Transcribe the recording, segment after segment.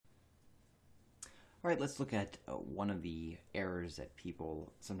All right, let's look at one of the errors that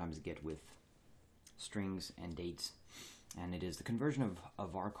people sometimes get with strings and dates, and it is the conversion of a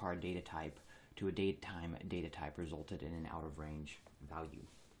varchar data type to a datetime data type resulted in an out of range value.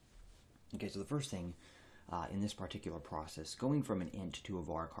 Okay, so the first thing in this particular process, going from an int to a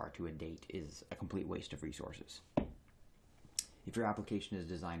varchar to a date is a complete waste of resources. If your application is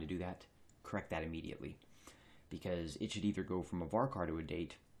designed to do that, correct that immediately, because it should either go from a varchar to a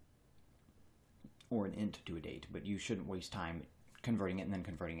date or an int to a date, but you shouldn't waste time converting it and then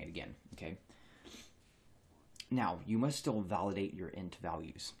converting it again, okay? Now, you must still validate your int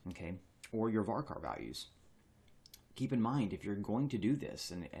values, okay, or your varchar values. Keep in mind, if you're going to do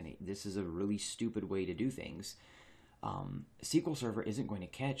this, and this is a really stupid way to do things, SQL Server isn't going to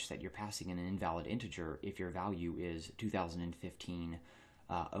catch that you're passing an invalid integer if your value is 2015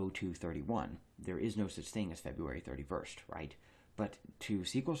 0231. There is no such thing as February 31st, right? But to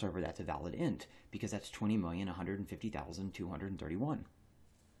SQL Server, that's a valid int because that's 20,150,231.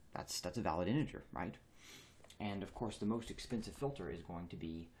 That's a valid integer, right? And of course, the most expensive filter is going to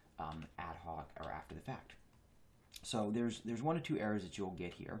be ad hoc or after the fact. So there's one or two errors that you'll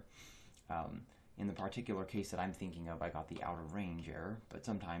get here. In the particular case that I'm thinking of, I got the out of range error, but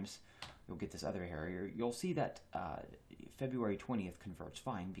sometimes you'll get this other error. You'll see that February 20th converts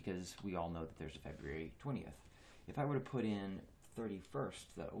fine because we all know that there's a February 20th. If I were to put in 31st,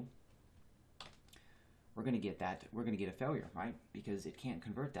 though, we're going to get that. We're going to get a failure, right? Because it can't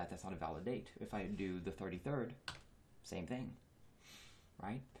convert that. That's not a valid date. If I do the 33rd, same thing,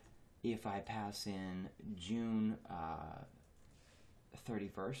 right? If I pass in June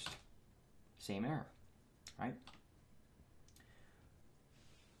 31st, same error, right?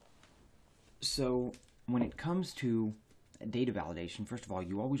 So when it comes to data validation, first of all,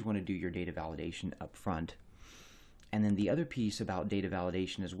 you always want to do your data validation up front. And then the other piece about data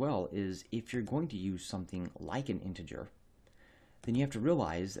validation as well is if you're going to use something like an integer, then you have to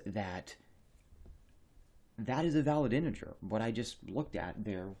realize that that is a valid integer. What I just looked at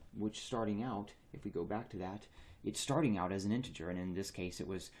there, which starting out, if we go back to that, it's starting out as an integer, and in this case it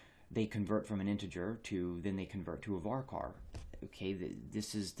was they convert from an integer to then they convert to a varchar. Okay,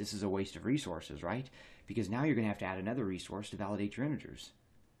 this is a waste of resources, right? Because now you're going to have to add another resource to validate your integers.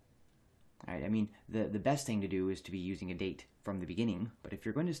 Right? I mean, the best thing to do is to be using a date from the beginning, but if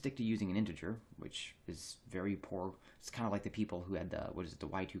you're going to stick to using an integer, which is very poor, it's kind of like the people who had the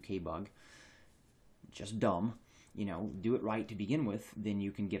Y2K bug, just dumb, you know, do it right to begin with, then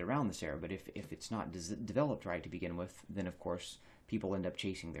you can get around this error. But if it's not developed right to begin with, then of course people end up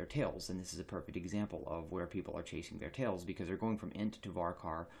chasing their tails, and this is a perfect example of where people are chasing their tails because they're going from int to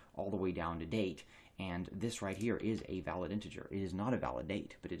varchar all the way down to date, and this right here is a valid integer. It is not a valid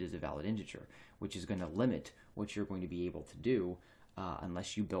date, but it is a valid integer, which is going to limit what you're going to be able to do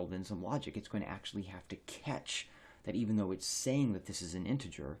unless you build in some logic. It's going to actually have to catch that even though it's saying that this is an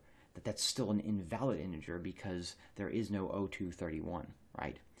integer, that's still an invalid integer because there is no 0231,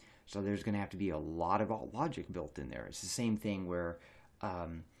 right? So there's going to have to be a lot of logic built in there. It's the same thing where,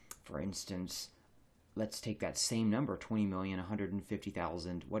 for instance, let's take that same number,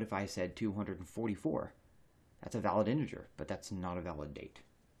 20,150,000. What if I said 244? That's a valid integer, but that's not a valid date.